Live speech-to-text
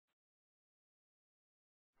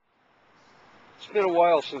It's been a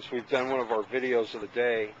while since we've done one of our videos of the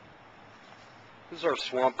day. This is our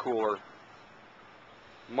swamp cooler.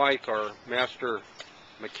 Mike, our master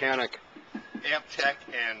mechanic, amp tech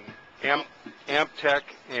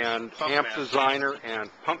and amp designer and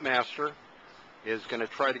pump master, is going to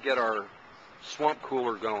try to get our swamp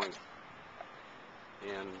cooler going.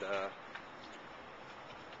 And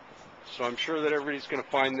so I'm sure that everybody's going to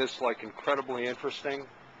find this like incredibly interesting.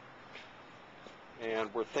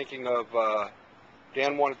 And we're thinking of,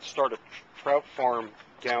 Dan wanted to start a trout farm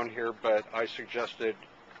down here, but I suggested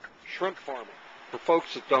shrimp farming. For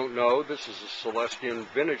folks that don't know, this is a Celestion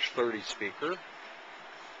Vintage 30 speaker,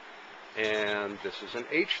 and this is an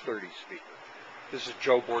H30 speaker. This is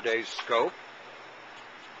Joe Bourdais' scope.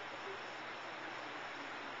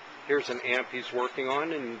 Here's an amp he's working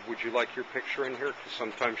on, and would you like your picture in here? Because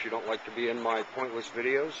sometimes you don't like to be in my pointless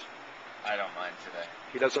videos. I don't mind today.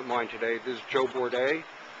 He doesn't mind today. This is Joe Bourdais.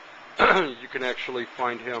 You can actually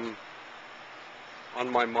find him on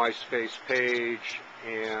my MySpace page,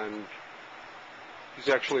 and he's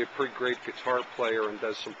actually a pretty great guitar player and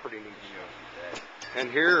does some pretty neat stuff. And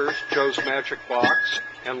here's Joe's Magic Box,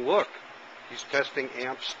 and look, he's testing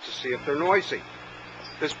amps to see if they're noisy.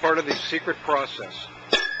 This is part of the secret process.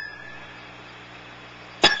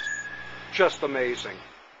 Just amazing.